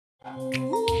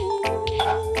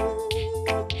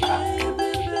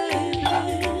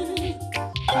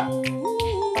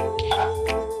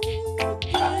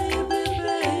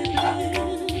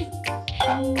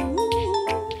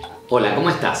Hola, ¿cómo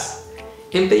estás?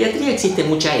 En pediatría existe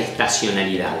mucha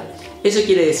estacionalidad. Eso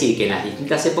quiere decir que en las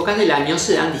distintas épocas del año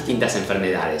se dan distintas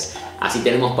enfermedades. Así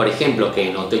tenemos, por ejemplo, que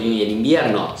en otoño y en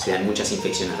invierno se dan muchas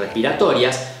infecciones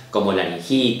respiratorias, como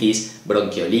laringitis,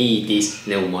 bronquiolitis,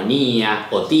 neumonía,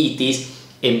 otitis.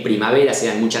 En primavera se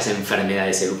dan muchas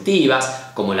enfermedades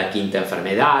eruptivas, como la quinta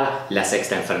enfermedad, la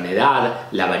sexta enfermedad,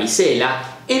 la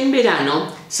varicela. En verano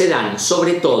se dan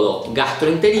sobre todo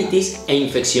gastroenteritis e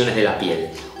infecciones de la piel.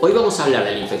 Hoy vamos a hablar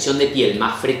de la infección de piel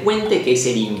más frecuente, que es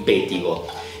el impétigo.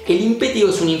 El impétigo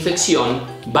es una infección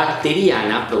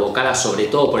bacteriana provocada sobre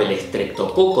todo por el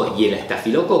estreptococo y el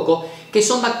estafilococo, que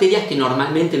son bacterias que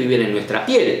normalmente viven en nuestra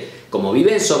piel. Como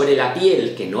viven sobre la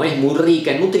piel, que no es muy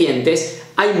rica en nutrientes,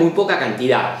 hay muy poca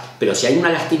cantidad. Pero si hay una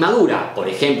lastimadura, por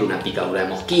ejemplo una picadura de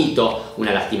mosquito,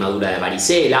 una lastimadura de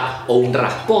varicela o un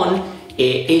raspón,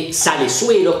 sale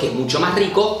suero, que es mucho más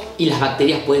rico, y las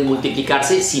bacterias pueden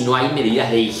multiplicarse si no hay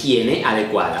medidas de higiene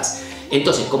adecuadas.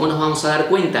 Entonces, ¿cómo nos vamos a dar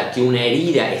cuenta que una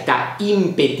herida está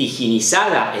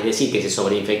impetiginizada, es decir, que se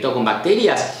sobreinfectó con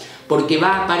bacterias? Porque va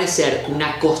a aparecer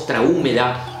una costra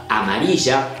húmeda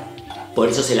amarilla, por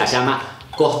eso se la llama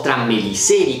costra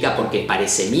melicérica, porque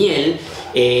parece miel,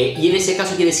 y en ese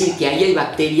caso quiere decir que ahí hay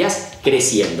bacterias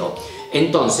creciendo.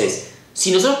 Entonces,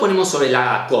 si nosotros ponemos sobre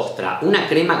la costra una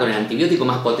crema con el antibiótico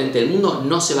más potente del mundo,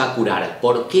 no se va a curar.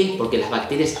 ¿Por qué? Porque las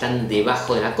bacterias están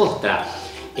debajo de la costra.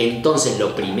 Entonces,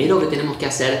 lo primero que tenemos que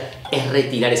hacer es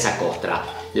retirar esa costra.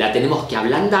 La tenemos que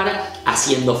ablandar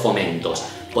haciendo fomentos.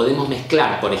 Podemos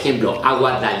mezclar, por ejemplo,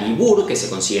 agua de alibur, que se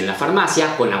consigue en la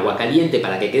farmacia, con agua caliente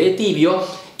para que quede tibio,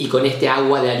 y con este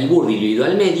agua de alibur diluido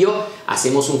al medio,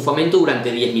 hacemos un fomento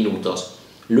durante 10 minutos.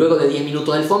 Luego de 10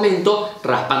 minutos del fomento,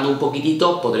 raspando un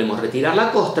poquitito, podremos retirar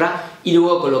la costra y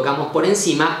luego colocamos por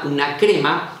encima una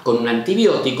crema con un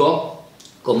antibiótico,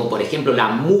 como por ejemplo la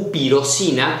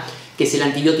mupirocina, que es el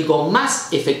antibiótico más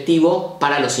efectivo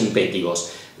para los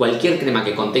impétigos. Cualquier crema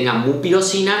que contenga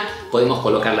mupirocina podemos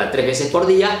colocarla 3 veces por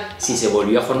día. Si se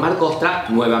volvió a formar costra,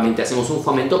 nuevamente hacemos un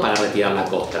fomento para retirar la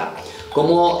costra.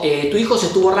 Como tu hijo se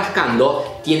estuvo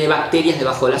rascando, tiene bacterias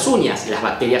debajo de las uñas, las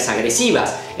bacterias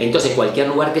agresivas. Entonces cualquier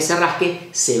lugar que se rasque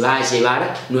se va a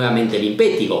llevar nuevamente el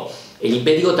impétigo. El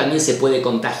impétigo también se puede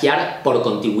contagiar por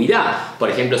contigüidad. Por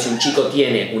ejemplo, si un chico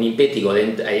tiene un impétigo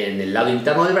en el lado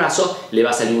interno del brazo, le va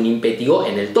a salir un impétigo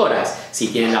en el tórax. Si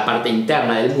tiene en la parte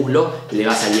interna del muslo, le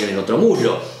va a salir en el otro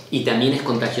muslo. Y también es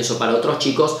contagioso para otros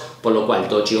chicos, por lo cual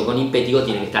todo chico con impétigo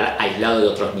tiene que estar aislado de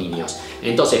otros niños.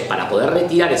 Entonces, para poder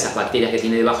retirar esas bacterias que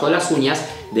tiene debajo de las uñas,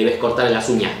 debes cortar las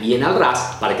uñas bien al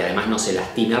ras, para que además no se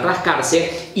lastime al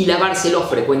rascarse, y lavárselo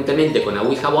frecuentemente con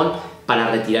agua y jabón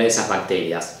para retirar esas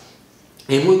bacterias.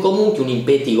 Es muy común que un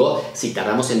impétigo, si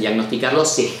tardamos en diagnosticarlo,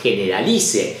 se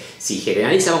generalice. Si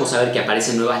generaliza, vamos a ver que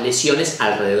aparecen nuevas lesiones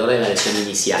alrededor de la lesión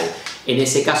inicial. En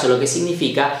ese caso, lo que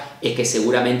significa es que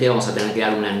seguramente vamos a tener que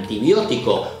dar un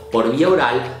antibiótico por vía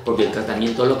oral porque el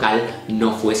tratamiento local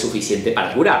no fue suficiente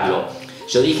para curarlo.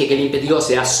 Yo dije que el impétigo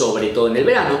se da sobre todo en el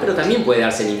verano, pero también puede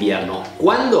darse en invierno.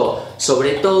 ¿Cuándo?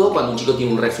 Sobre todo cuando un chico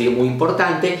tiene un resfrío muy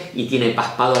importante y tiene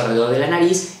paspado alrededor de la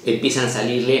nariz, empiezan a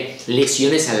salirle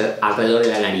lesiones alrededor de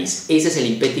la nariz. Ese es el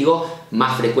impétigo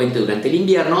más frecuente durante el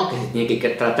invierno, que se tiene que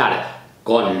tratar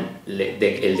con el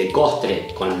de costre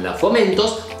con los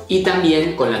fomentos y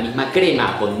también con la misma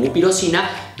crema con mupirocina,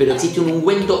 pero existe un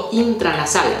ungüento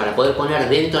intranasal para poder poner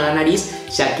dentro de la nariz,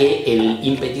 ya que el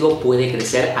impétigo puede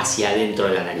crecer hacia adentro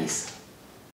de la nariz.